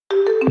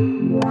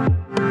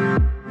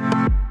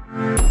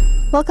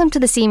Welcome to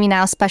the See Me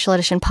Now Special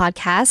Edition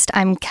podcast.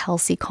 I'm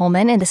Kelsey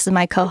Coleman, and this is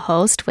my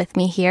co-host with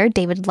me here,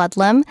 David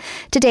Ludlam.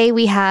 Today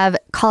we have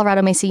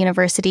Colorado Mesa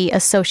University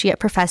Associate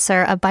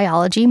Professor of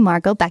Biology,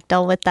 Margot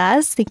Bechtel, with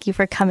us. Thank you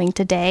for coming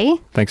today.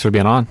 Thanks for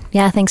being on.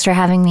 Yeah, thanks for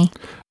having me.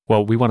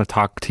 Well, we want to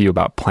talk to you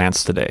about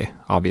plants today,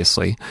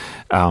 obviously.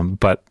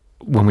 But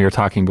when we were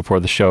talking before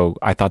the show,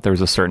 I thought there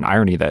was a certain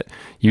irony that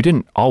you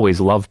didn't always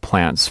love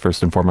plants,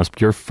 first and foremost.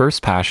 Your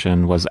first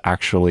passion was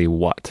actually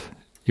what?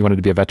 You wanted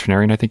to be a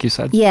veterinarian, I think you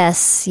said?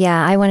 Yes.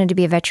 Yeah, I wanted to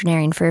be a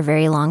veterinarian for a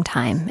very long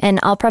time. And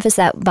I'll preface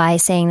that by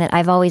saying that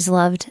I've always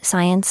loved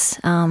science,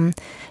 knew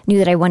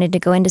that I wanted to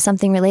go into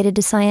something related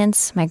to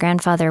science. My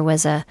grandfather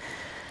was a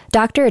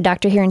doctor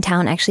here in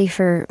town, actually,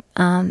 for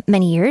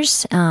many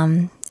years.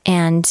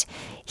 And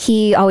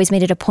he always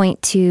made it a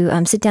point to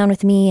sit down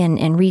with me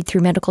and read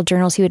through medical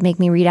journals. He would make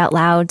me read out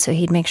loud, so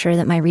he'd make sure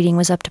that my reading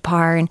was up to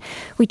par. And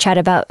we'd chat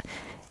about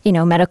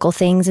medical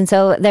things. And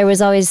so there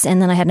was always,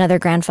 and then I had another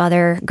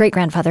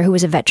great-grandfather who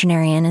was a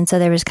veterinarian. And so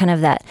there was kind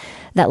of that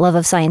love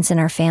of science in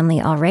our family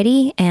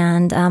already.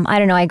 And I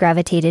don't know, I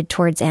gravitated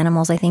towards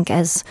animals, I think,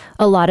 as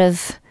a lot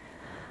of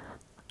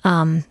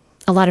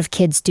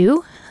kids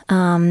do.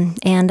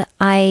 And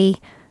I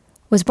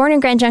was born in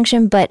Grand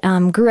Junction, but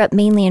grew up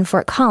mainly in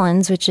Fort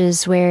Collins, which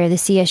is where the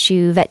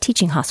CSU Vet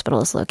Teaching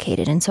Hospital is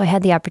located. And so I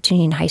had the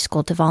opportunity in high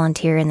school to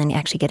volunteer and then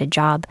actually get a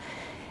job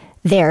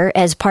there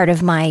as part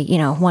of my,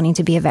 wanting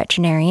to be a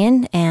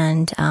veterinarian,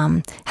 and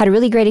had a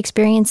really great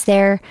experience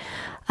there.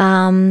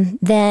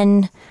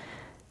 Then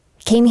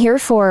came here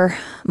for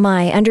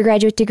my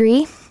undergraduate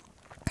degree,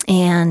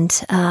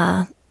 and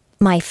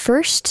my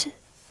first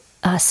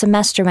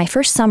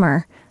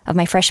summer of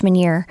my freshman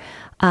year,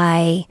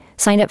 I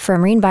signed up for a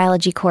marine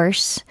biology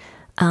course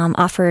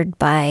offered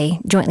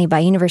jointly by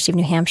University of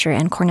New Hampshire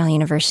and Cornell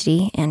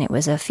University, and it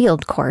was a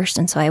field course.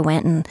 And so I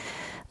went and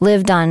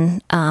lived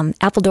on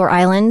Appledore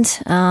Island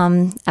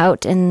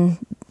out in,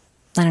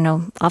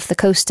 off the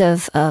coast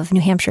of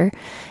New Hampshire,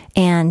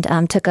 and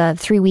took a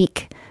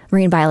 3-week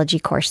marine biology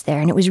course there.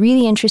 And it was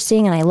really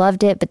interesting, and I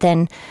loved it. But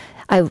then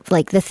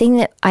the thing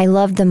that I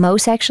loved the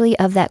most, actually,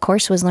 of that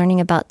course was learning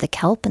about the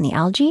kelp and the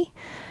algae,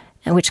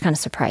 which kind of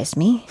surprised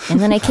me. And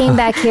then I came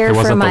back here it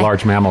wasn't the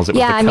large mammals, it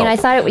was the kelp. I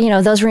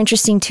thought, those were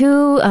interesting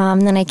too.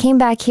 Then I came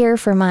back here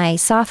for my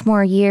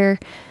sophomore year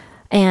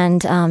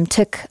and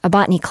took a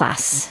botany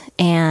class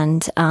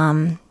and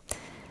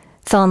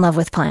fell in love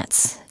with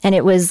plants. And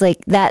it was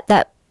like that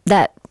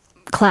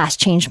class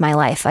changed my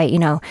life.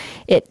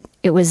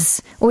 It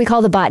was what we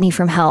call the botany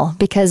from hell,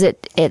 because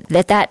at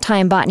that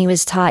time botany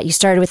was taught. You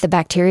started with the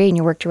bacteria and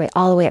you worked your way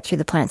all the way up through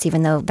the plants,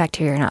 even though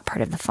bacteria are not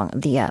part of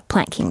the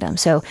plant kingdom.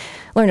 So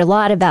learned a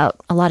lot about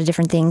a lot of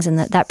different things. And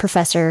that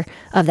professor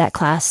of that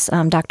class,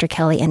 Dr.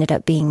 Kelly, ended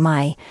up being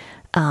my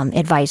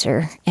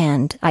advisor.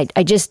 And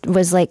I just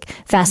was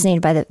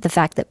fascinated by the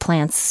fact that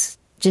plants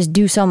just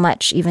do so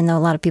much, even though a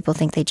lot of people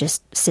think they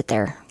just sit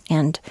there.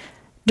 And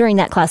during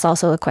that class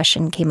also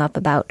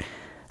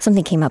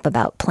something came up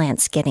about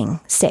plants getting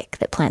sick,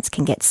 that plants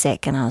can get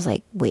sick. And I was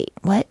like, wait,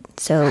 what?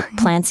 So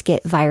plants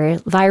get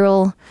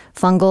viral,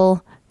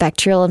 fungal,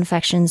 bacterial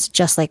infections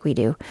just like we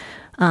do.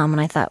 And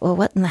I thought, well,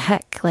 what in the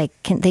heck? They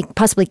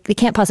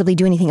can't possibly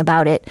do anything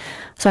about it.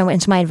 So I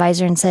went to my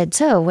advisor and said,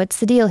 so what's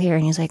the deal here?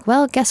 And he's like,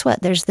 well, guess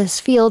what? There's this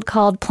field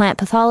called plant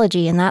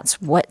pathology, and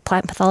that's what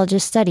plant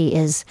pathologists study,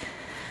 is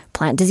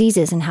plant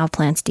diseases and how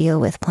plants deal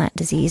with plant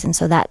disease. And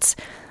so that's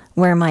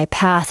where my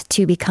path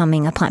to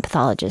becoming a plant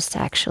pathologist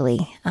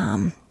actually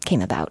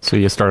came about. So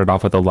you started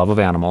off with a love of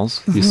animals.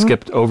 Mm-hmm. You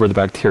skipped over the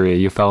bacteria.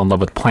 You fell in love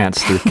with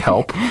plants through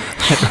kelp,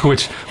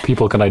 which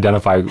people can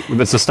identify.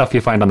 It's the stuff you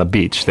find on the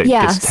beach.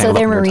 So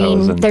they're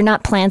marine. They're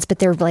not plants, but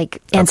they're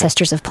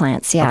ancestors of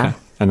plants. Yeah. Okay.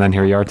 And then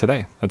here you are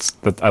today.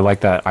 I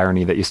like that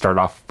irony that you started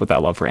off with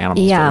that love for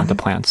animals, to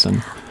plants.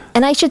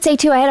 And I should say,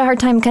 too, I had a hard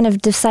time kind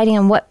of deciding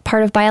on what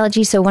part of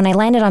biology. So when I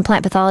landed on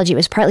plant pathology, it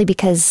was partly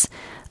because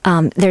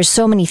there's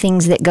so many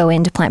things that go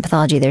into plant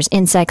pathology. There's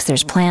insects,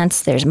 there's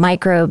plants, there's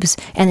microbes,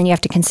 and then you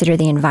have to consider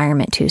the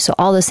environment, too. So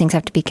all those things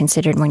have to be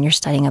considered when you're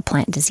studying a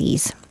plant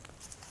disease.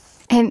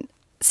 And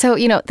so,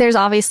 there's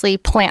obviously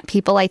plant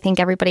people. I think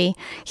everybody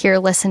here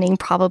listening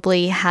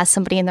probably has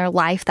somebody in their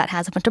life that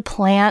has a bunch of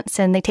plants,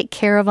 and they take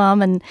care of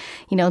them, and,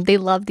 they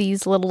love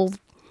these little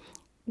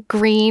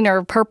green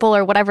or purple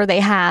or whatever they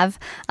have.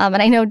 And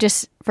I know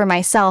just for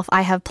myself,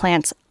 I have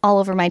plants all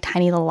over my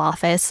tiny little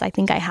office. I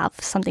think I have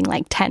something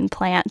like 10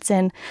 plants,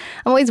 and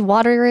I'm always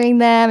watering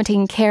them and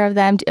taking care of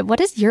them. What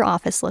does your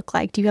office look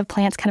like? Do you have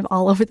plants kind of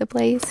all over the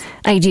place?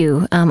 I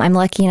do. I'm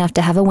lucky enough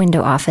to have a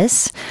window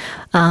office,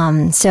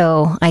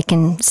 so I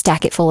can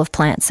stack it full of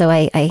plants. So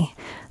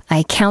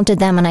I counted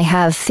them, and I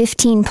have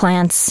 15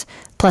 plants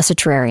plus a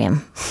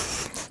terrarium.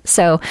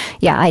 So,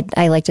 yeah,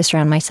 I like to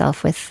surround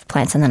myself with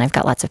plants, and then I've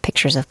got lots of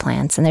pictures of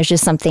plants. And there's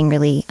just something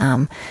really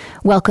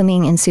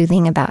welcoming and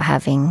soothing about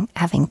having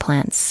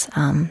plants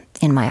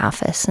in my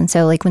office. And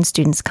so, when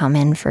students come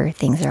in for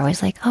things, they're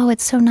always like, oh,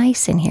 it's so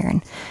nice in here.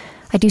 And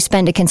I do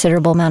spend a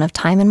considerable amount of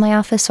time in my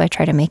office, so I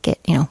try to make it,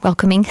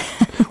 welcoming.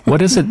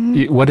 What is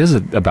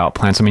it about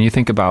plants? I mean, you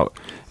think about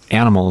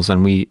animals,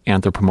 and we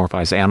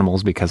anthropomorphize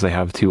animals because they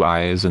have two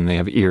eyes and they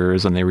have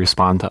ears and they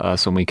respond to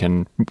us and we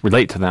can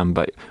relate to them.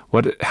 But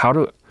what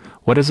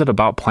is it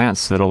about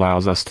plants that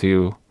allows us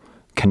to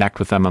connect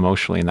with them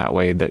emotionally in that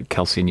way that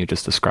Kelsey and you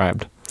just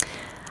described?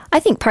 I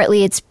think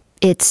partly it's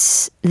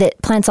that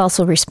plants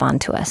also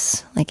respond to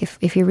us. Like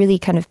if you're really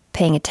kind of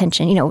paying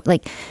attention,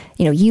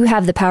 you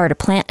have the power to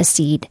plant a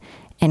seed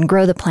and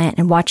grow the plant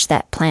and watch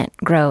that plant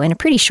grow in a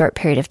pretty short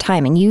period of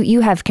time. And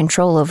you have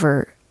control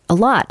over a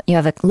lot. You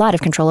have a lot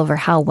of control over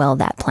how well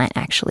that plant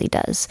actually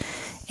does.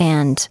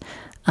 And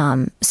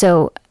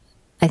so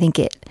I think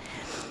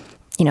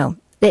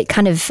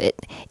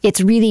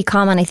it's really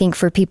common, I think,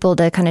 for people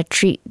to kind of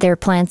treat their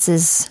plants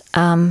as,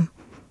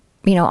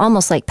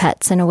 almost like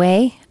pets in a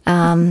way.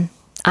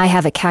 I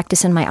have a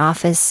cactus in my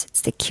office.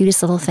 It's the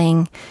cutest little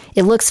thing.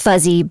 It looks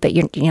fuzzy, but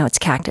it's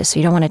cactus, so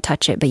you don't want to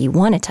touch it, but you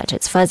want to touch it.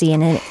 It's fuzzy,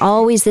 and it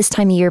always this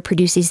time of year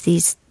produces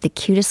the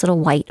cutest little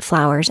white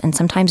flowers, and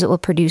sometimes it will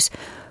produce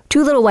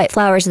 2 little white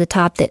flowers at the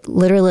top that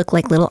literally look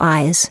like little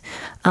eyes.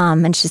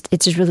 And it's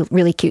just really,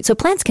 really cute. So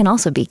plants can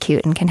also be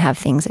cute and can have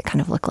things that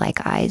kind of look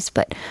like eyes,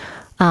 but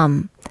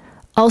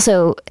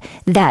also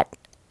that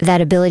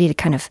ability to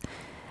kind of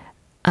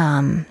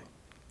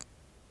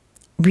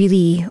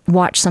really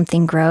watch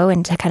something grow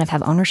and to kind of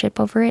have ownership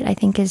over it, I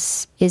think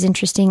is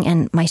interesting.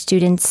 And my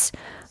students,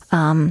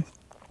 in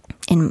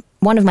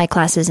one of my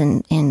classes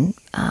in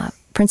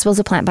Principles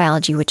of Plant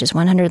Biology, which is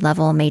 100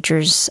 level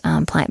majors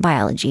plant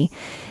biology,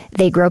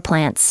 they grow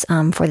plants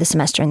for the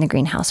semester in the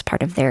greenhouse.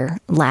 Part of their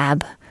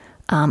lab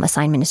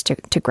assignment is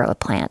to grow a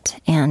plant.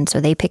 And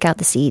so they pick out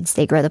the seeds,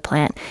 they grow the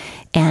plant,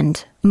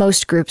 and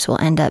most groups will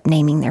end up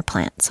naming their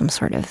plant some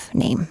sort of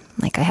name.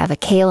 Like I have a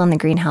kale in the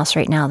greenhouse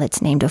right now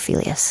that's named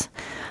Ophelius.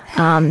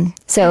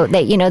 So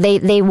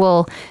they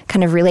will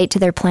kind of relate to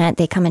their plant.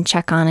 They come and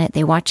check on it.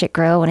 They watch it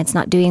grow. When it's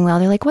not doing well,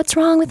 they're like, "What's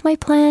wrong with my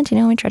plant?"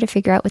 We try to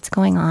figure out what's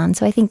going on.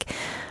 So I think,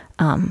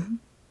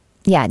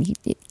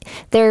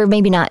 they're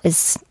maybe not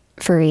as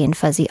furry and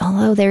fuzzy,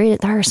 although there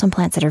are some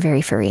plants that are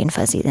very furry and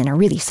fuzzy and are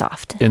really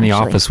soft. In the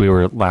office, we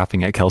were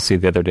laughing at Kelsey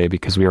the other day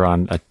because we were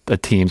on a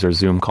Teams or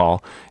Zoom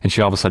call, and she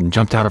all of a sudden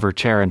jumped out of her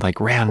chair and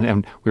ran,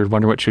 and we were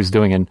wondering what she was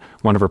doing, and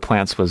one of her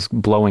plants was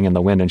blowing in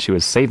the wind, and she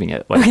was saving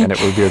it. We were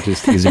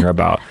just teasing her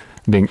about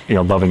being,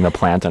 loving the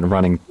plant and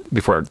running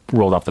before it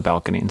rolled off the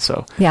balcony. And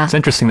so It's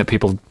interesting that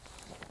people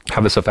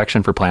have this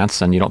affection for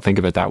plants, and you don't think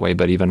of it that way,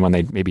 but even when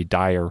they maybe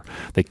die, or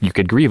you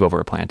could grieve over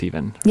a plant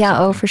even.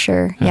 Yeah, oh, for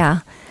sure,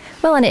 yeah.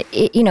 Well, and it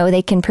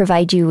they can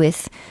provide you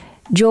with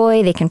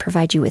joy. They can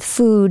provide you with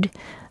food.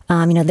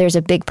 There's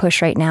a big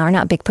push right now, or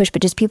not big push,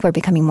 but just people are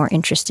becoming more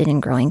interested in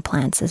growing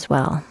plants as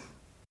well.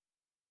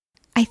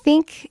 I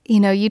think,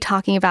 you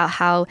talking about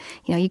how,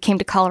 you came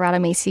to Colorado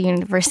Mesa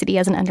University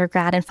as an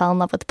undergrad and fell in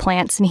love with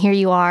plants. And here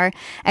you are,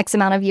 X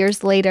amount of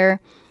years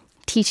later,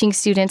 teaching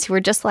students who are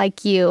just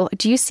like you.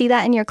 Do you see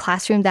that in your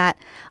classroom, that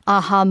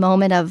aha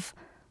moment of,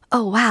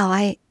 oh, wow,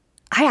 I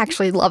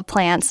actually love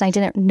plants and I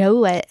didn't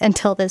know it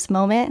until this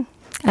moment?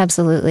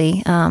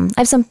 Absolutely. I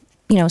have some,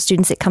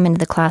 students that come into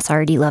the class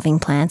already loving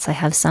plants. I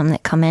have some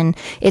that come in.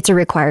 It's a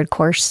required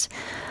course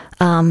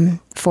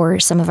for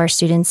some of our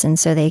students. And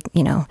so they,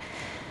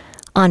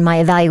 on my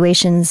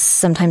evaluations,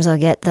 sometimes I'll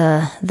get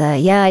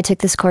I took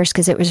this course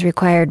because it was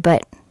required,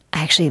 but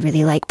I actually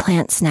really like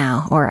plants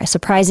now. Or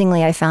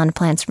surprisingly, I found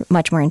plants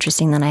much more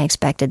interesting than I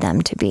expected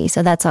them to be.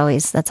 So that's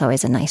always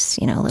a nice,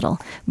 little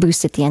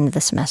boost at the end of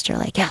the semester.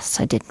 Like, yes,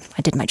 I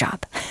did my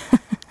job.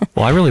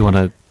 Well, I really want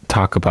to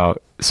talk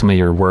about some of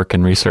your work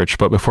and research,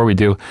 but before we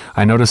do,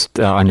 I noticed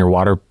on your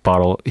water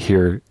bottle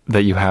here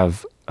that you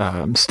have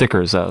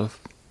stickers of,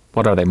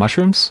 what are they,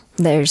 mushrooms?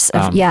 There's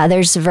a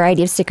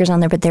variety of stickers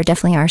on there, but there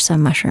definitely are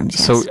some mushrooms.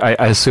 Yes. So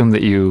I assume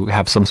that you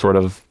have some sort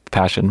of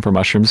passion for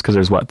mushrooms, because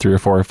there's 3 or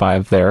 4 or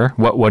 5 there.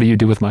 What do you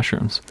do with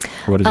mushrooms?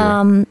 What is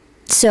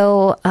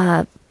So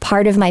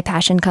part of my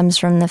passion comes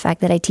from the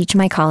fact that I teach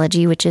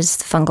mycology, which is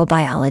fungal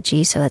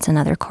biology. So that's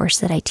another course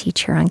that I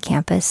teach here on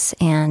campus.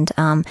 And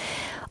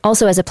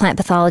also as a plant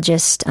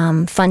pathologist,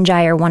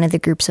 fungi are one of the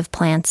groups of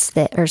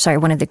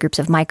one of the groups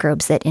of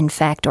microbes that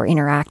infect or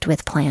interact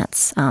with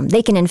plants.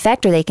 They can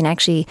infect, or they can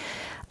actually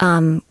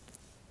have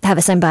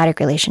a symbiotic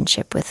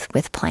relationship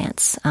with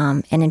plants.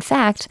 And in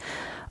fact,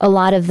 a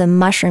lot of the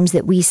mushrooms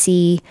that we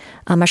see,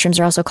 mushrooms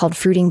are also called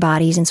fruiting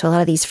bodies. And so a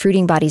lot of these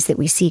fruiting bodies that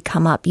we see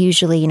come up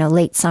usually,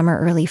 late summer,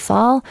 early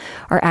fall,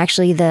 are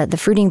actually the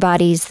fruiting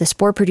bodies, the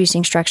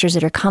spore-producing structures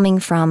that are coming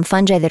from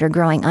fungi that are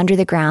growing under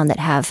the ground that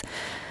have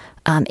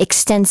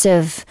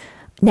extensive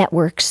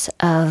networks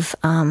of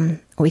what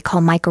we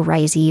call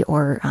mycorrhizae,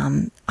 or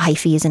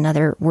hyphae is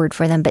another word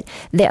for them. But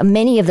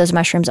many of those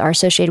mushrooms are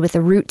associated with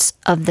the roots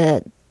of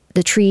the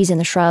trees and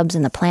the shrubs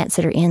and the plants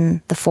that are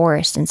in the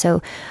forest. And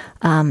so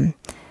fungi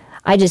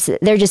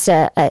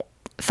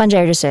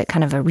are just a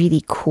kind of a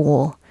really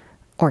cool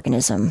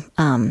organism.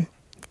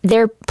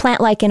 They're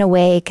plant-like in a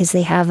way because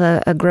they have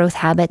a growth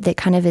habit that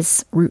kind of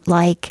is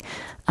root-like.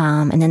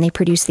 And then they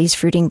produce these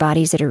fruiting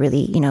bodies that are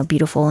really,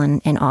 beautiful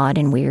and odd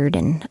and weird,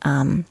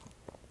 and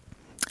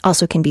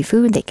also can be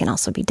food. They can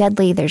also be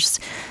deadly. There's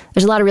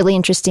a lot of really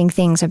interesting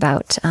things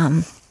about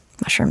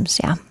mushrooms.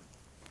 Yeah.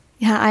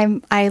 Yeah,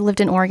 I lived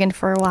in Oregon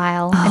for a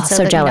while. Oh, and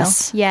so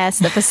jealous. Yes,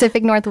 the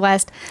Pacific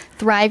Northwest,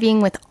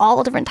 thriving with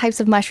all different types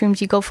of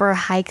mushrooms. You go for a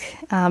hike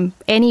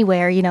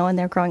anywhere, and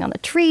they're growing on the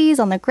trees,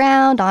 on the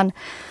ground, on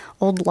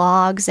old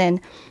logs, and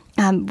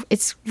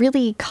it's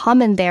really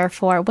common there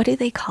for, what do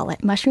they call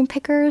it? Mushroom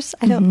pickers?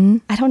 I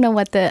don't know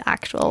what the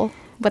actual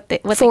what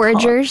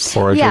foragers.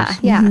 Foragers. Yeah,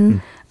 yeah.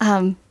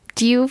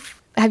 Mm-hmm.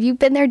 Have you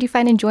been there? Do you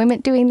find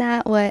enjoyment doing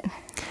that? What?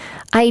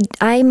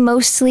 I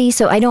mostly,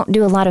 so I don't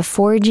do a lot of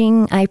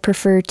foraging. I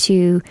prefer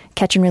to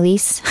catch and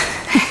release.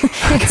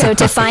 So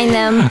to find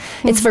them,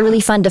 it's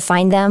really fun to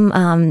find them.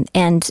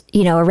 And,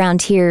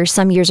 around here,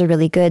 some years are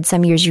really good.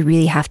 Some years you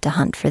really have to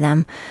hunt for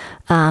them.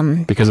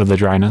 Because of the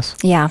dryness?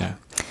 Yeah.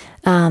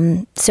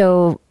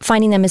 So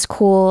finding them is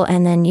cool.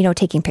 And then,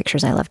 taking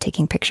pictures. I love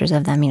taking pictures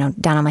of them,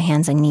 down on my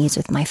hands and knees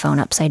with my phone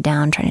upside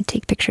down, trying to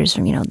take pictures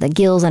from, the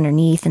gills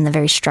underneath, and the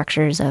very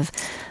structures of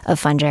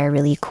fungi are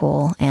really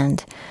cool.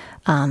 And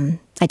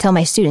I tell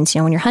my students,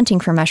 when you're hunting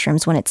for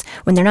mushrooms, when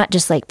they're not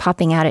just like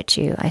popping out at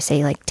you, I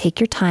say, like, take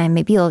your time.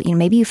 Maybe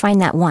maybe you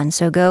find that one.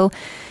 So go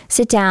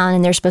sit down,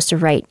 and they're supposed to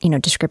write,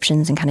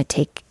 descriptions and kind of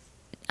take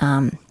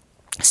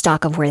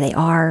stock of where they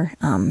are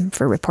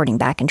for reporting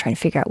back and trying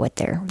to figure out what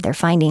they're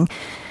finding.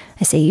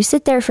 I say, you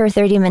sit there for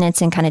 30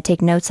 minutes and kind of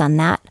take notes on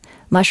that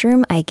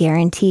mushroom. I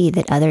guarantee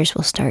that others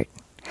will start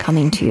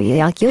coming to you.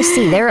 Like, you'll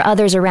see there are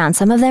others around.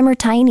 Some of them are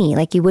tiny,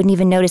 like you wouldn't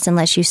even notice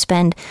unless you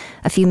spend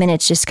a few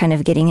minutes just kind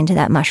of getting into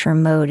that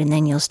mushroom mode, and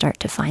then you'll start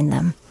to find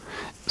them.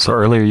 So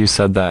earlier you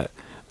said that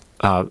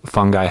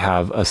fungi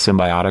have a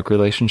symbiotic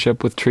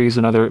relationship with trees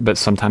but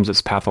sometimes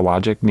it's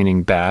pathologic,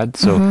 meaning bad.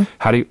 So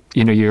how do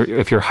you,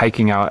 if you're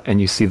hiking out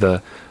and you see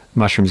the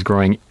mushrooms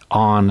growing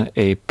on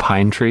a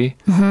pine tree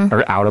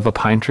or out of a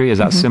pine tree, is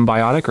that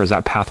symbiotic or is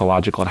that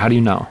pathological? And how do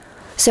you know?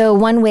 So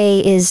one way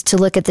is to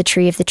look at the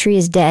tree. If the tree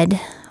is dead,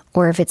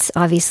 or if it's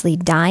obviously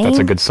dying, that's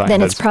a good sign.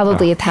 Then it's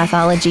probably a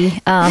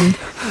pathology.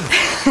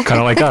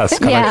 Kind of like us,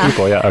 kind of like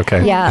people. Yeah.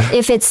 Okay. Yeah.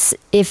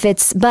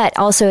 But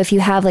also if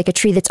you have like a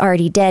tree that's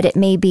already dead, it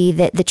may be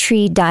that the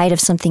tree died of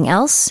something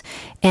else,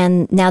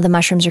 and now the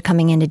mushrooms are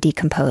coming in to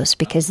decompose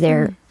because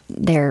they're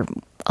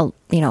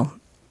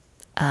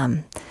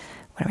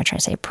what am I trying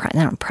to say?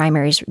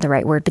 Primary is the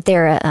right word, but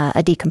they're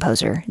a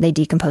decomposer. They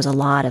decompose a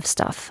lot of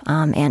stuff,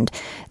 and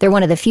they're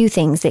one of the few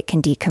things that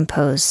can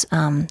decompose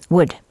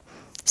wood.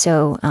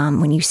 So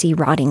when you see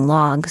rotting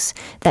logs,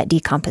 that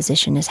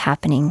decomposition is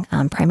happening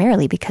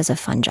primarily because of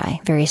fungi,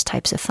 various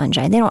types of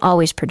fungi. They don't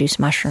always produce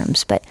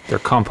mushrooms, but they're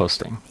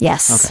composting.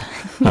 Yes, okay.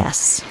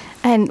 Yes.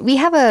 And we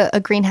have a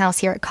greenhouse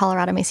here at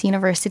Colorado Mesa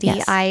University.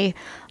 Yes. I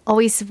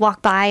always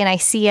walk by and I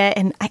see it,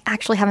 and I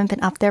actually haven't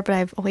been up there, but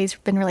I've always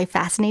been really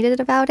fascinated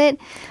about it.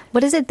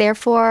 What is it there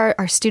for?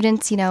 Are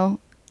students, in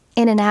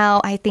and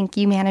out? I think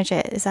you manage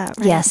it. Is that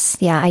right? Yes.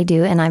 Yeah, I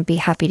do. And I'd be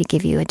happy to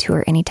give you a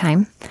tour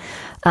anytime.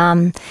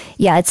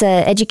 It's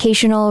an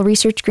educational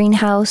research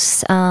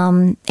greenhouse,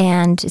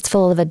 and it's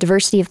full of a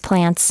diversity of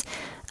plants.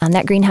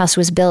 That greenhouse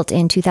was built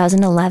in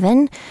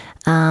 2011,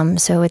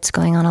 so it's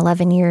going on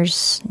 11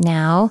 years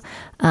now,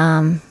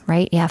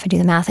 right? Yeah, if I do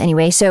the math.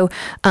 Anyway, so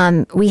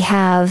we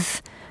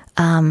have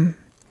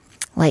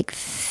like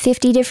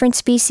 50 different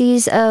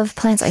species of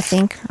plants, I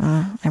think.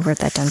 I wrote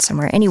that down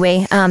somewhere.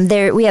 Anyway,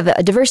 we have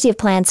a diversity of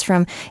plants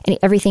from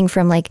everything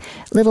from like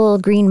little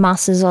green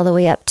mosses all the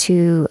way up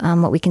to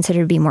what we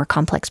consider to be more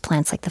complex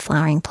plants like the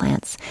flowering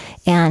plants.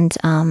 And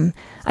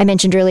I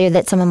mentioned earlier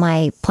that some of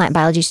my plant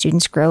biology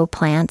students grow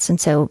plants. And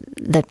so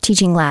the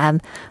teaching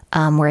lab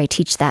where I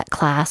teach that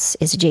class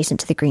is adjacent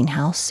to the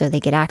greenhouse. So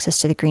they get access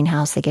to the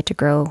greenhouse. They get to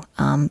grow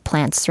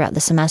plants throughout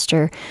the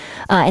semester.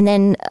 And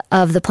then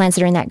of the plants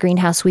that are in that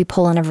greenhouse, we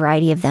pull in a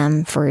variety of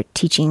them for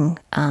teaching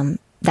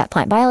that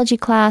plant biology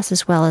class,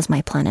 as well as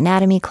my plant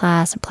anatomy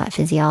class and plant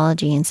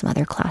physiology and some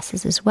other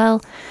classes as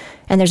well.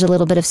 And there's a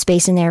little bit of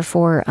space in there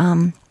for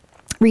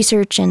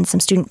research and some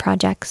student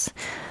projects.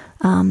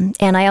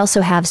 And I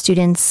also have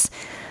students,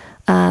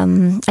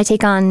 I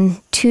take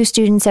on 2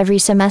 students every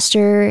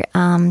semester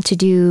to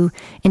do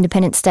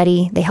independent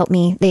study. They help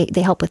me,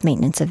 they help with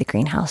maintenance of the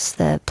greenhouse.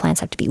 The plants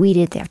have to be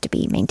weeded, they have to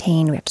be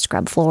maintained, we have to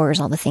scrub floors,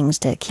 all the things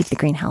to keep the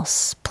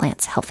greenhouse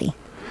plants healthy.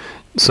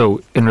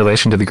 So in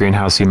relation to the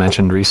greenhouse, you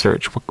mentioned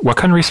research. What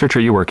kind of research are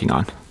you working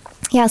on?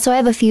 Yeah, so I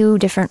have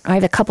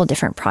a couple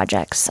different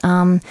projects.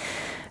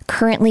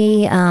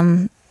 Currently,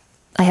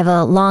 I have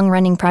a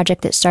long-running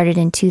project that started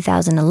in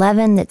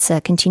 2011 that's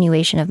a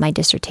continuation of my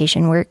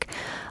dissertation work.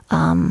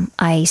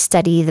 I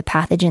study the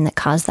pathogen that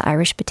caused the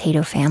Irish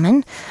potato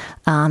famine.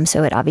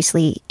 So it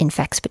obviously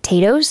infects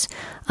potatoes,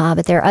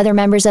 but there are other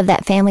members of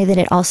that family that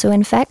it also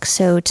infects.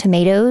 So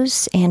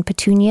tomatoes and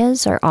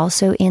petunias are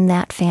also in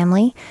that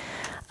family.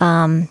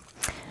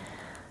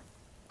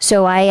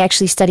 So I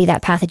actually study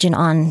that pathogen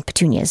on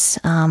petunias.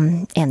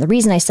 And the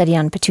reason I study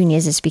on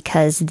petunias is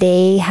because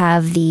they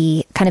have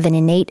the kind of an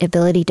innate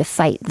ability to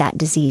fight that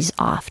disease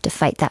off, to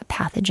fight that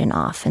pathogen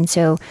off. And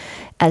so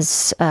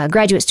as a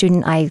graduate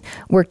student, I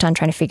worked on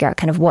trying to figure out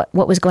kind of what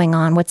was going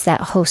on, what's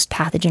that host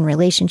pathogen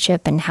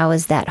relationship, and how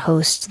is that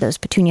host, those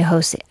petunia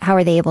hosts, how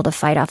are they able to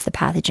fight off the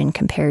pathogen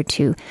compared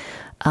to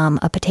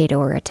a potato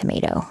or a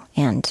tomato?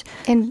 And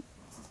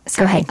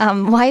sorry, go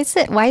ahead.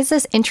 Why is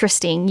this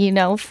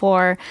interesting,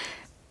 for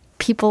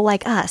people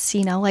like us,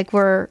 like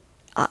we're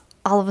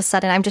all of a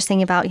sudden, I'm just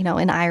thinking about,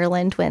 in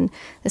Ireland when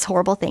this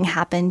horrible thing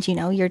happened,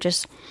 you're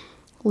just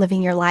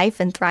living your life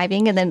and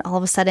thriving, and then all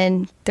of a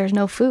sudden there's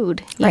no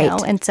food, you know?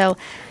 And so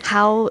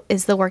how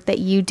is the work that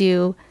you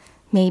do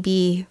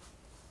maybe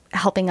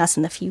helping us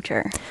in the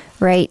future?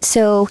 Right.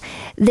 So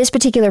this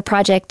particular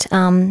project,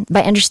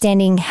 by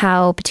understanding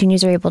how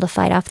petunias are able to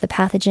fight off the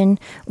pathogen,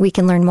 we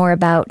can learn more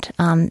about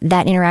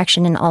that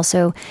interaction and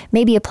also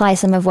maybe apply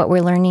some of what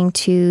we're learning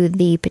to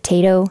the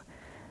potato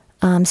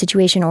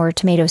situation or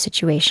tomato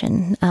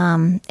situation.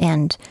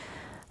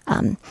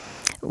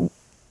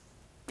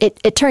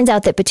 It turns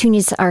out that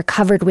petunias are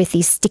covered with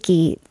these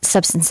sticky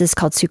substances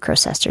called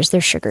sucrose esters.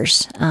 They're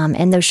sugars.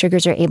 And those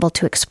sugars are able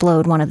to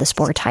explode one of the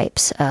spore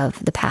types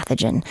of the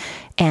pathogen.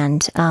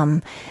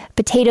 And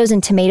potatoes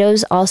and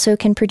tomatoes also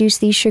can produce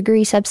these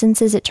sugary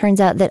substances. It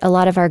turns out that a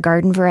lot of our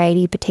garden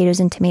variety potatoes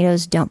and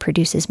tomatoes don't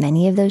produce as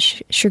many of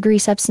those sugary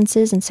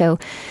substances. And so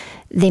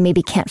they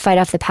maybe can't fight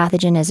off the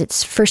pathogen as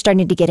it's first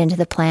starting to get into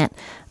the plant.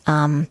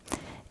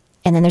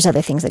 And then there's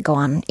other things that go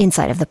on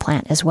inside of the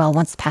plant as well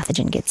once the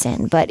pathogen gets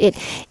in. But it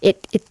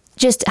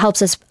just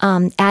helps us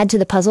add to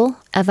the puzzle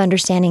of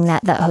understanding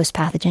that host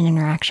pathogen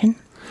interaction.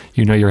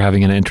 You're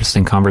having an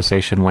interesting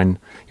conversation when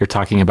you're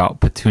talking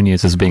about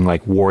petunias as being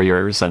like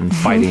warriors and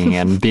fighting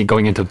and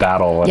going into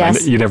battle. And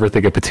yes. you never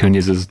think of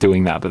petunias as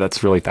doing that, but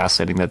that's really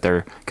fascinating that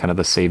they're kind of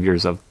the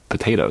saviors of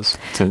potatoes.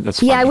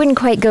 That's yeah, I wouldn't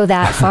quite go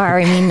that far.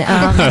 I mean,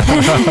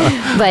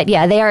 but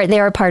yeah, they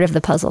are part of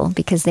the puzzle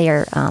because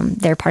they're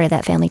part of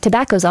that family.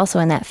 Tobacco is also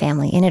in that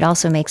family, and it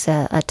also makes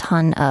a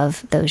ton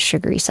of those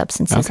sugary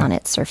substances on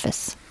its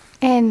surface.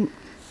 And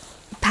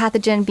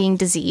pathogen being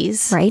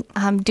disease, right?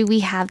 Do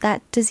we have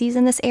that disease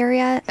in this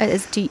area?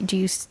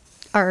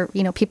 Are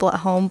people at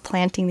home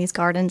planting these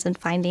gardens and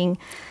finding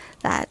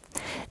that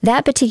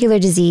particular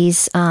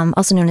disease,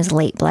 also known as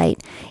late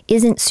blight,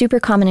 isn't super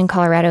common in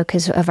Colorado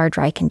because of our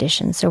dry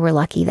conditions. So we're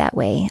lucky that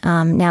way.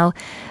 Now,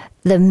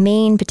 the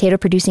main potato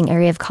producing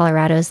area of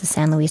Colorado is the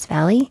San Luis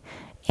Valley,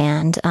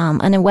 and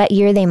on a wet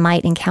year they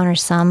might encounter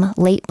some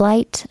late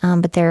blight,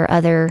 but there are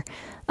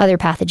other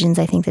pathogens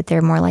I think that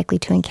they're more likely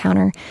to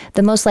encounter.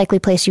 The most likely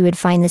place you would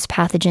find this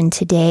pathogen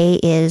today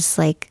is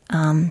like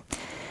the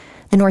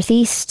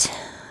Northeast,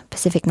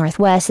 Pacific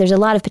Northwest. There's a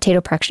lot of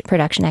potato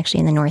production actually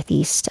in the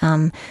Northeast.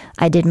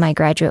 I did my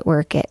graduate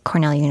work at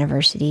Cornell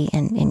University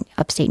in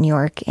upstate New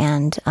York,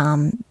 and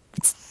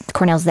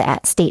Cornell's the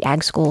state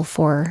ag school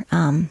for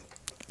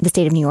the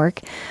state of New York.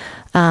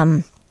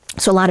 So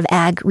a lot of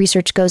ag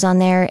research goes on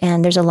there,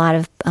 and there's a lot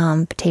of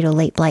potato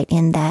late blight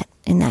in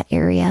that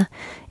area.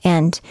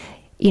 And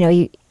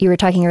you were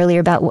talking earlier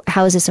about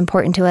how is this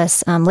important to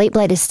us. Late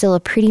blight is still a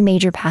pretty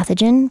major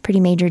pathogen, pretty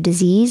major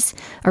disease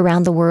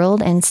around the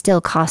world, and still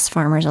costs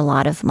farmers a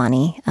lot of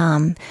money.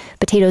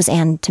 Potatoes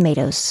and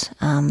tomatoes,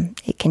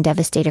 it can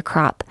devastate a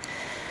crop.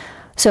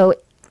 So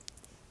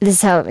this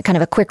is how kind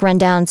of a quick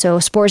rundown. So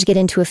spores get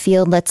into a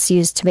field. Let's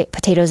use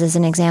potatoes as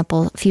an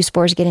example. A few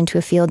spores get into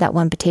a field. That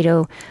one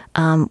potato,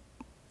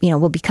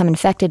 will become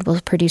infected.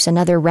 Will produce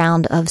another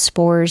round of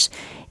spores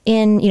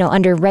in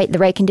under the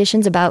right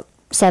conditions about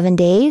 7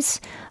 days.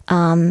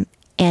 And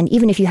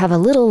even if you have a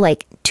little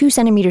 2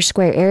 centimeter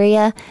square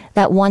area,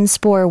 that one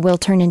spore will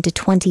turn into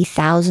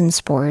 20,000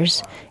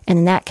 spores. And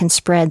then that can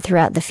spread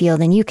throughout the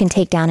field. And you can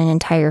take down an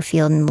entire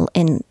field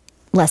in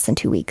less than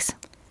 2 weeks.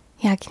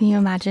 Yeah. Can you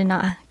imagine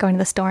not going to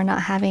the store and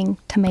not having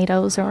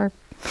tomatoes or...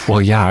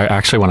 Well, yeah, I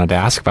actually wanted to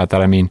ask about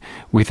that. I mean,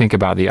 we think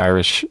about the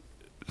Irish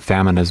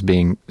famine as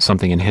being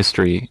something in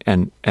history,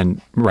 and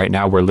right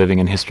now we're living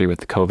in history with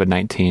the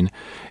COVID-19.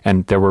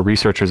 And there were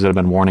researchers that have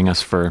been warning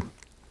us for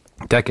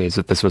decades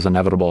that this was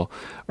inevitable.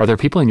 Are there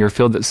people in your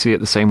field that see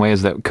it the same way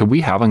as that? Could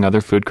we have another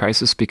food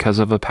crisis because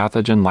of a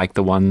pathogen like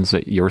the ones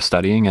that you're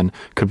studying? And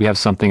could we have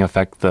something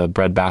affect the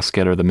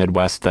breadbasket or the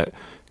Midwest that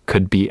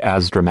could be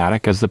as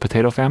dramatic as the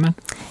potato famine?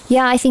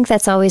 Yeah, I think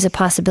that's always a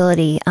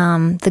possibility.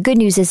 The good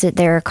news is that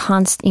there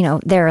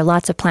are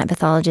lots of plant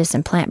pathologists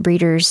and plant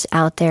breeders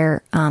out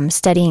there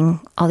studying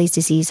all these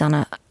diseases on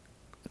a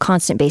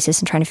constant basis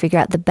and trying to figure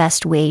out the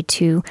best way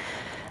to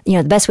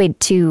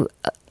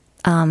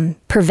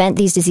prevent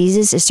these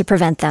diseases is to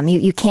prevent them.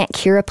 You can't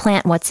cure a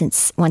plant once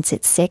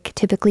it's sick,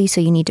 typically,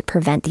 so you need to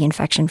prevent the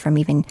infection from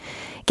even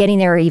getting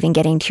there or even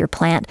getting to your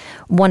plant.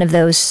 One of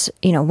the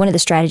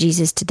strategies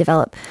is to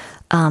develop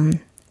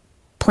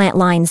plant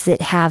lines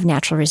that have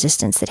natural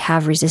resistance, that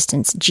have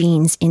resistance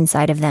genes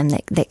inside of them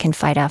that can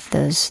fight off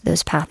those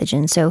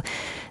pathogens. So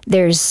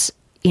there's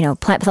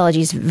plant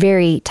pathology is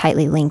very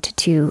tightly linked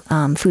to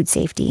food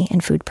safety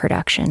and food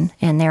production.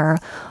 And there are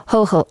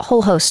a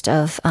whole host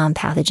of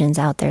pathogens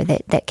out there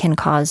that can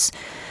cause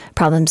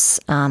problems.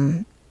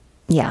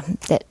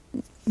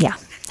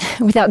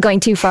 Without going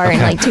too far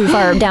and too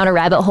far down a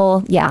rabbit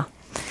hole. Yeah.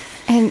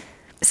 And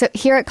so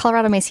here at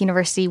Colorado Mesa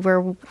University, we're,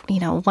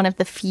 one of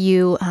the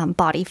few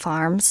body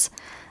farms.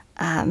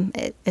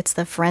 It's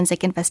the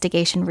Forensic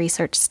Investigation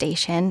Research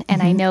Station.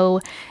 And I know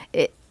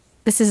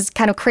this is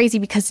kind of crazy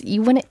because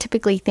you wouldn't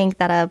typically think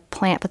that a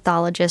plant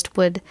pathologist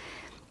would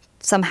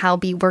somehow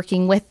be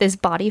working with this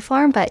body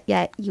farm, but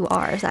yet you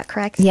are. Is that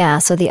correct? Yeah.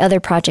 So the other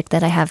project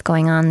that I have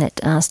going on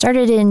that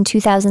started in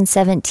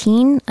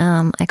 2017,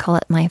 I call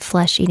it my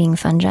flesh-eating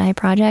fungi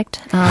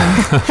project.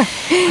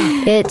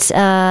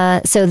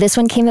 So this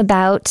one came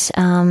about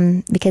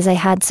because I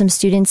had some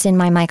students in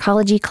my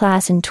mycology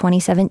class in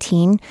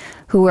 2017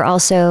 who were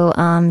also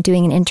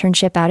doing an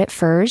internship out at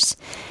FERS,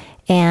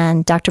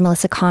 and Dr.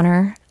 Melissa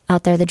Connor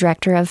out there, the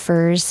director of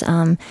FERS,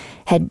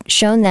 had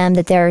shown them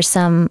that there are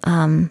some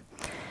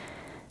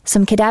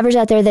cadavers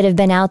out there that have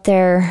been out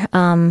there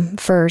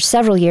for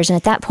several years. And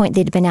at that point,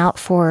 they'd been out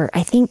for,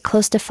 I think,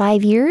 close to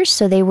 5 years.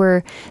 So they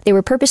were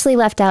purposely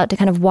left out to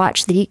kind of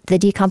watch the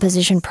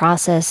decomposition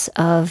process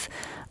of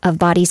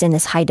bodies in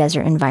this high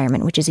desert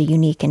environment, which is a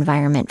unique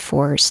environment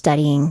for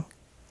studying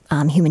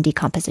human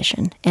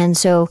decomposition. And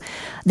so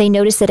they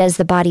noticed that as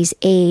the bodies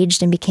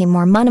aged and became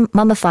more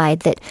mummified,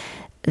 that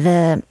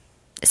the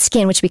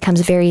skin, which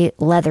becomes very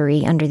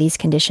leathery under these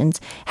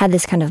conditions, had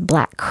this kind of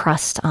black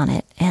crust on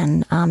it.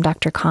 And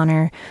Dr.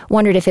 Connor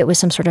wondered if it was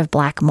some sort of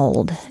black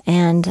mold.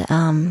 And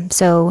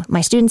so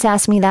my students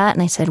asked me that,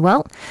 and I said,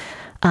 well,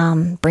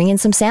 bring in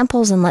some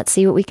samples and let's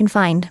see what we can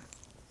find.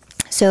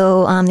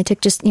 So they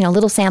took just,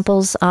 little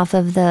samples off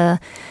of the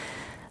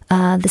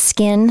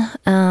skin,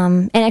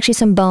 and actually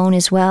some bone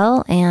as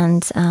well.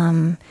 And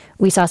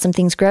we saw some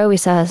things grow. We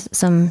saw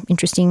some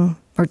interesting,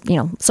 or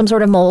some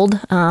sort of mold.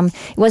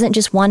 It wasn't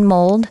just one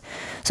mold.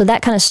 So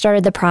that kind of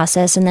started the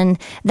process. And then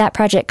that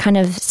project kind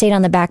of stayed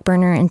on the back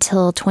burner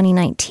until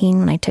 2019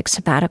 when I took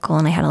sabbatical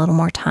and I had a little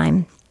more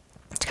time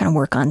to kind of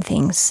work on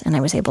things. And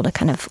I was able to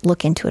kind of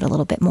look into it a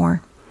little bit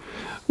more.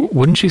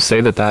 Wouldn't you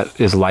say that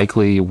is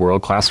likely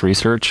world-class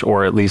research,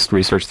 or at least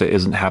research that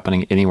isn't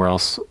happening anywhere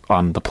else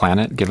on the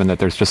planet, given that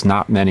there's just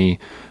not many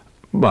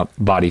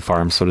body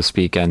farms, so to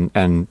speak, and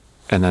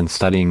then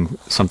studying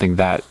something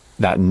that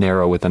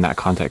narrow within that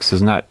context?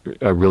 Isn't that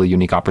a really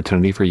unique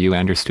opportunity for you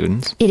and your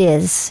students? It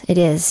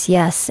is,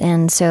 yes.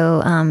 And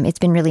so it's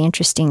been really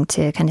interesting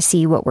to kind of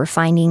see what we're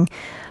finding.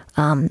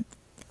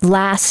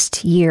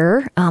 Last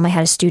year, I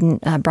had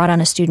brought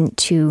on a student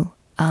to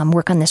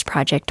work on this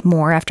project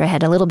more after I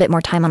had a little bit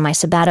more time on my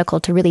sabbatical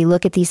to really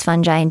look at these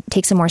fungi and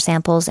take some more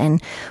samples. And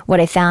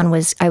what I found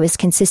was I was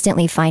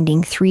consistently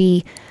finding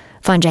 3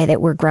 fungi that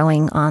were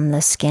growing on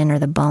the skin or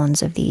the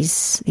bones of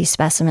these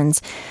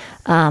specimens,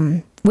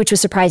 which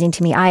was surprising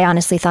to me. I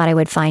honestly thought I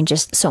would find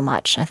just so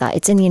much. I thought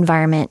it's in the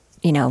environment,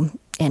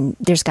 and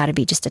there's got to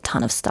be just a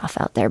ton of stuff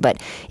out there,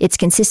 but it's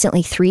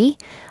consistently 3.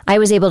 I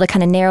was able to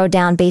kind of narrow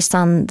down based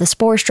on the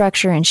spore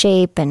structure and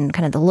shape and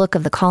kind of the look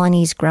of the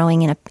colonies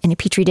growing in a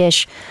petri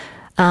dish,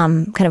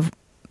 kind of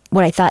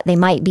what I thought they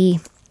might be.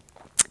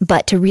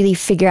 But to really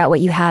figure out what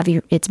you have,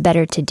 it's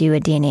better to do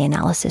a DNA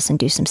analysis and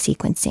do some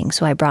sequencing.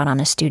 So I brought on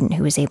a student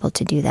who was able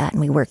to do that,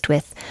 and we worked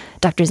with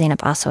Dr. Zainab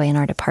Asoy in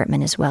our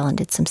department as well and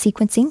did some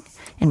sequencing,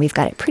 and we've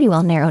got it pretty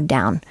well narrowed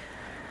down.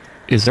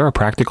 Is there a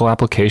practical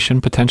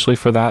application potentially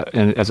for that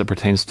as it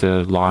pertains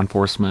to law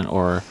enforcement,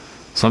 or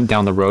some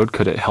down the road?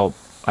 Could it help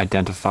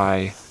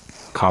identify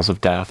cause of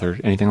death or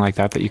anything like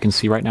that you can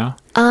see right now?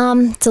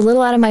 It's a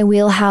little out of my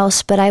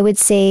wheelhouse, but I would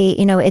say,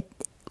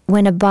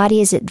 when a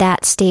body is at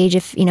that stage,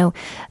 if,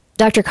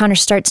 Dr. Connor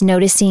starts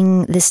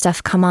noticing this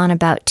stuff come on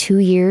about 2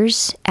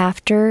 years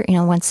after,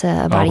 once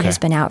a body has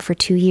been out for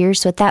 2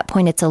 years. So at that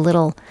point, it's a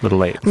little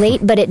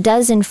late, but it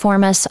does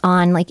inform us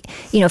on,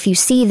 if you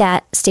see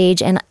that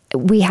stage, and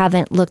we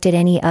haven't looked at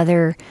any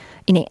other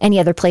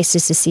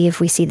places to see if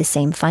we see the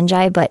same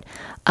fungi, but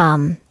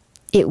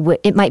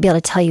it might be able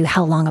to tell you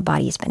how long a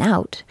body's been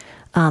out.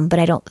 But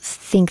I don't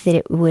think that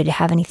it would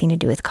have anything to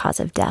do with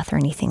cause of death or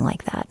anything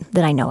like that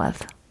I know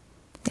of.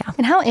 Yeah.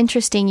 And how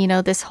interesting,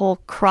 this whole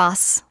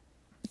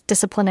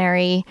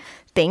cross-disciplinary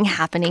thing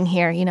happening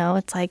here.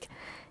 It's like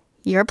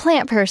you're a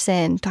plant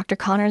person. Dr.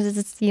 Connors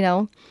is,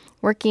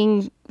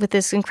 working with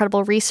this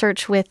incredible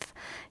research with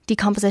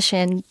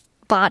decomposition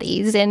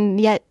bodies.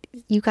 And yet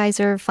you guys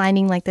are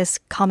finding like this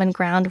common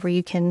ground where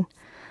you can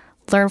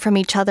learn from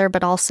each other,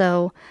 but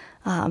also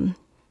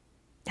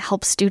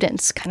help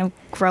students kind of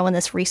grow in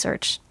this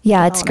research.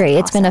 Yeah, it's great.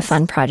 It's been a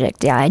fun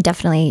project. Yeah, I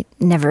definitely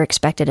never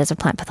expected as a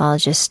plant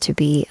pathologist to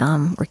be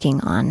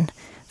working on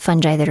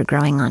fungi that are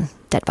growing on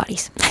dead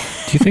bodies.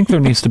 Do you think there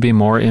needs to be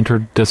more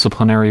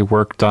interdisciplinary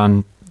work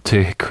done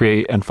to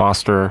create and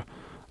foster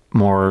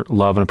more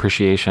love and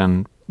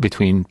appreciation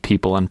between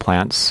people and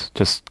plants,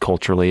 just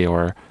culturally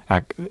or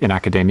in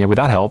academia? Would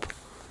that help?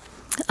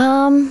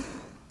 I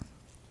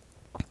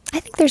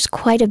think there's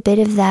quite a bit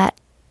of that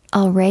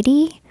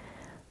already.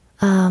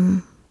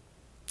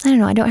 I don't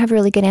know. I don't have a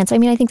really good answer. I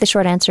mean, I think the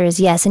short answer is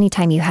yes.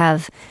 Anytime you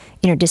have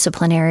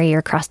interdisciplinary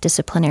or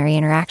cross-disciplinary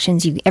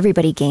interactions,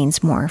 everybody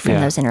gains more from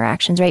those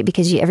interactions, right?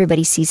 Because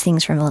everybody sees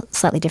things from a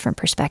slightly different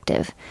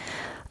perspective.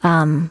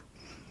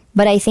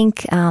 But I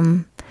think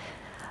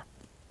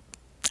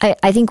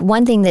I think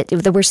one thing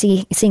that we're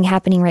seeing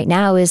happening right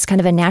now is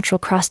kind of a natural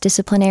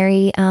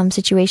cross-disciplinary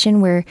situation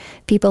where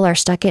people are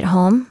stuck at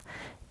home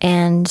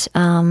and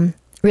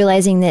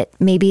realizing that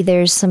maybe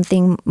there's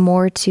something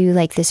more to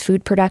like this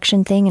food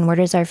production thing and where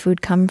does our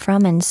food come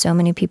from, and so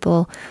many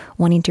people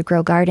wanting to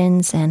grow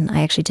gardens. And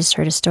I actually just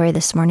heard a story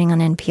this morning on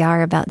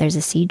NPR about there's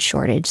a seed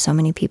shortage. So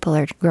many people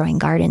are growing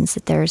gardens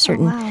that there are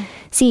certain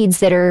seeds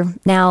that are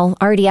now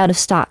already out of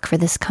stock for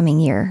this coming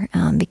year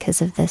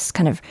because of this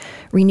kind of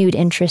renewed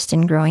interest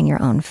in growing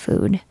your own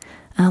food,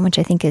 which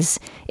I think is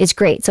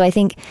great. So I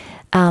think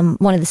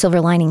one of the silver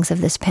linings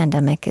of this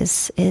pandemic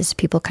is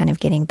people kind of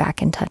getting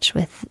back in touch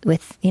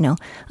with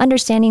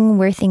understanding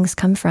where things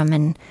come from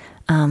and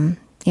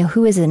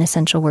who is an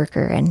essential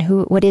worker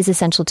and what is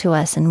essential to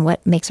us and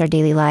what makes our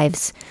daily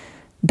lives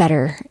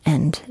better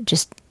and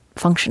just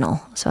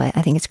functional. So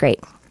I think it's great.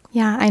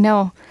 Yeah, I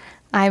know.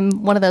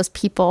 I'm one of those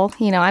people.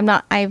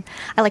 I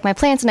like my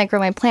plants and I grow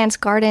my plants,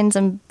 gardens.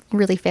 I'm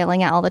really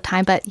failing at all the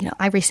time, but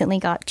I recently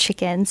got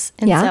chickens,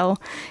 and so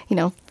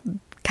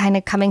kind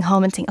of coming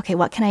home and saying, okay,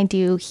 what can I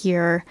do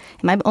here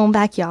in my own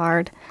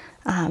backyard?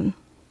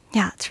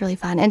 It's really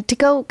fun. And to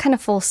go kind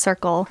of full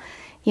circle,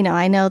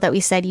 I know that we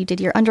said you did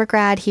your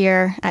undergrad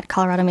here at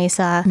Colorado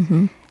Mesa,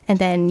 and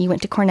then you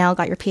went to Cornell,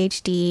 got your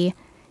PhD,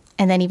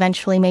 and then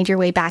eventually made your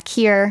way back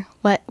here.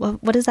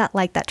 What is that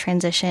like, that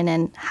transition,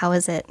 and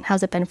how's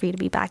it been for you to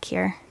be back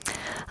here?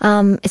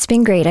 It's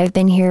been great. I've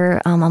been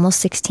here almost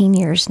 16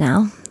 years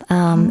now.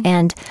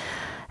 And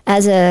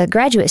as a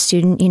graduate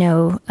student,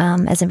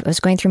 as I was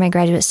going through my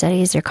graduate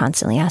studies, they're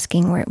constantly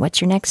asking,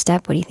 what's your next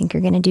step? What do you think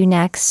you're going to do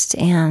next?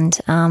 And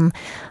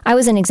I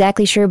wasn't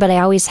exactly sure, but I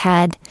always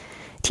had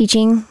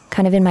teaching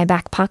kind of in my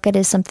back pocket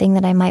as something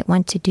that I might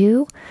want to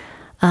do.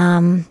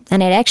 And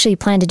I'd actually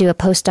planned to do a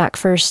postdoc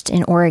first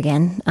in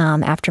Oregon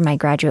after my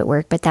graduate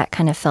work, but that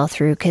kind of fell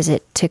through because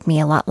it took me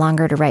a lot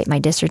longer to write my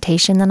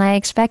dissertation than I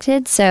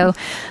expected. So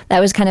that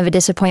was kind of a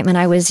disappointment.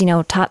 I was,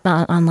 top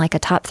on like a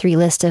top 3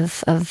 list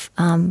of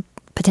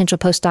potential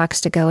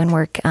postdocs to go and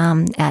work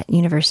at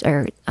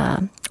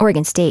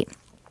Oregon State.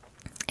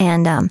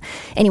 And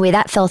anyway,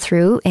 that fell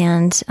through,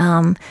 and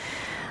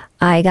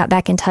I got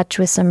back in touch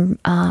with some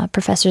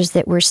professors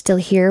that were still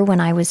here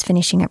when I was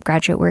finishing up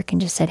graduate work,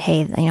 and just said,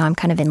 hey, I'm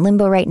kind of in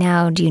limbo right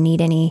now. Do you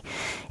need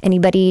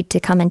anybody to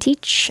come and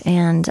teach?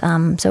 And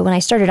so when I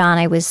started on,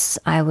 I was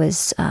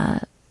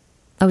a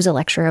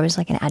lecturer. I was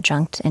like an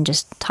adjunct and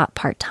just taught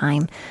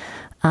part-time.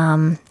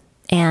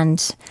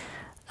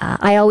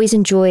 I always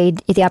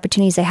enjoyed the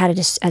opportunities I had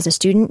as a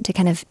student to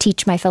kind of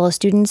teach my fellow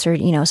students, or,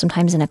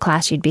 sometimes in a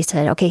class you'd be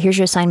said, okay, here's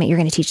your assignment. You're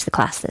going to teach the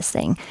class this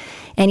thing.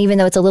 And even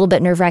though it's a little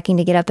bit nerve-wracking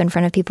to get up in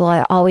front of people,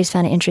 I always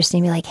found it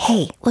interesting to be like,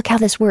 hey, look how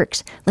this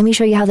works. Let me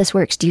show you how this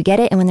works. Do you get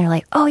it? And when they're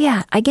like, oh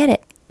yeah, I get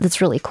it.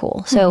 That's really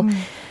cool. So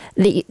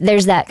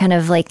there's that kind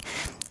of like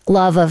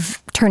love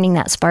of turning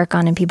that spark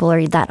on in people,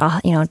 or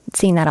that,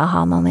 seeing that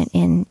aha moment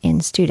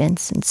in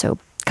students. And so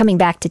coming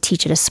back to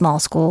teach at a small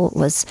school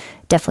was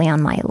definitely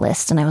on my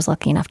list, and I was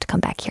lucky enough to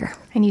come back here.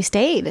 And you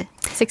stayed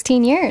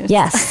 16 years.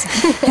 Yes.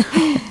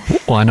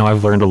 Well, I know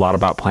I've learned a lot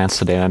about plants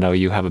today, and I know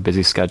you have a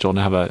busy schedule and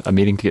have a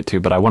meeting to get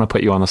to, but I want to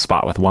put you on the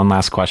spot with one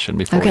last question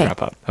before we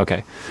wrap up.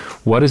 Okay.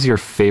 What is your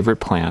favorite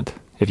plant,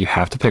 if you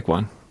have to pick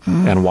one,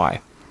 and why?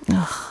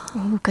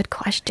 Oh, good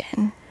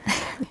question.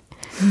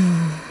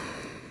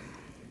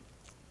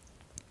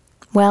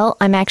 Well,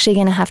 I'm actually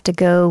going to have to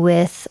go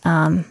with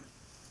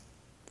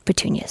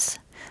petunias.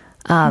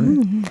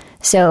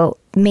 So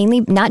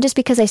mainly not just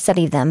because I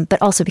study them,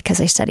 but also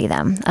because I study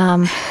them.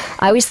 I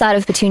always thought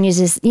of petunias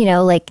as,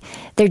 like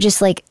they're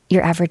just like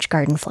your average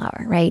garden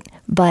flower, right?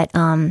 But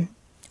when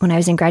I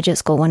was in graduate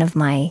school, one of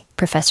my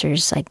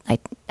professors, I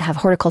have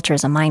horticulture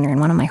as a minor,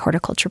 and one of my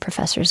horticulture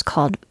professors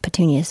called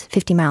petunias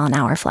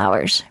 50-mile-an-hour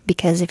flowers,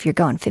 because if you're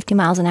going 50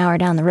 miles an hour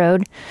down the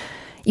road,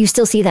 you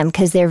still see them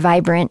because they're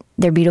vibrant,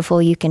 they're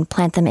beautiful. You can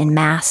plant them in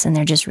mass, and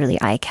they're just really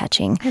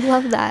eye-catching. I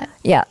love that.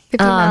 Yeah.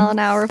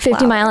 50-mile-an-hour flower.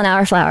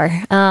 50-mile-an-hour flower.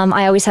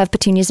 I always have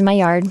petunias in my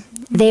yard.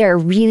 They are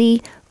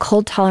really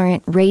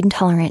cold-tolerant,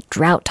 rain-tolerant,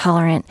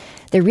 drought-tolerant.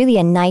 They're really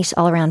a nice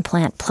all-around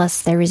plant,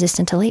 plus they're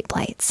resistant to late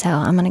blight. So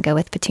I'm going to go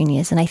with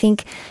petunias. And I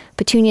think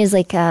petunias,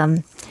 like,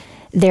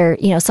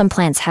 they're, some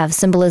plants have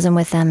symbolism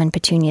with them, and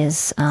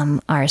petunias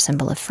are a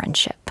symbol of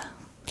friendship.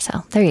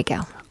 So there you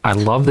go. I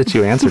love that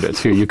you answered it,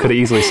 too. You could have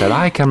easily said,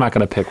 I'm not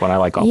going to pick one. I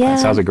like all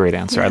plants. That was a great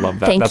answer. I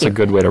love that. That's a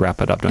good way to wrap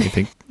it up, don't you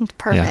think?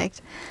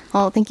 Perfect. Yeah.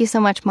 Well, thank you so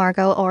much,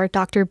 Margot, or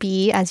Dr.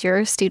 B, as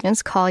your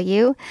students call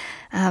you.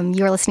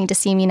 You're listening to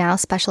See Me Now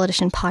Special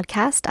Edition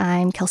podcast.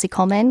 I'm Kelsey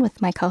Coleman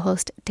with my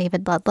co-host,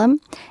 David Ludlam.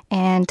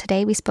 And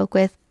today we spoke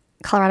with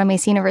Colorado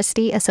Mesa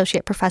University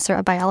Associate Professor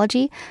of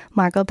Biology,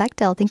 Margot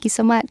Bechtel. Thank you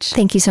so much.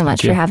 Thank you so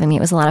much for having me.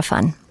 It was a lot of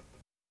fun.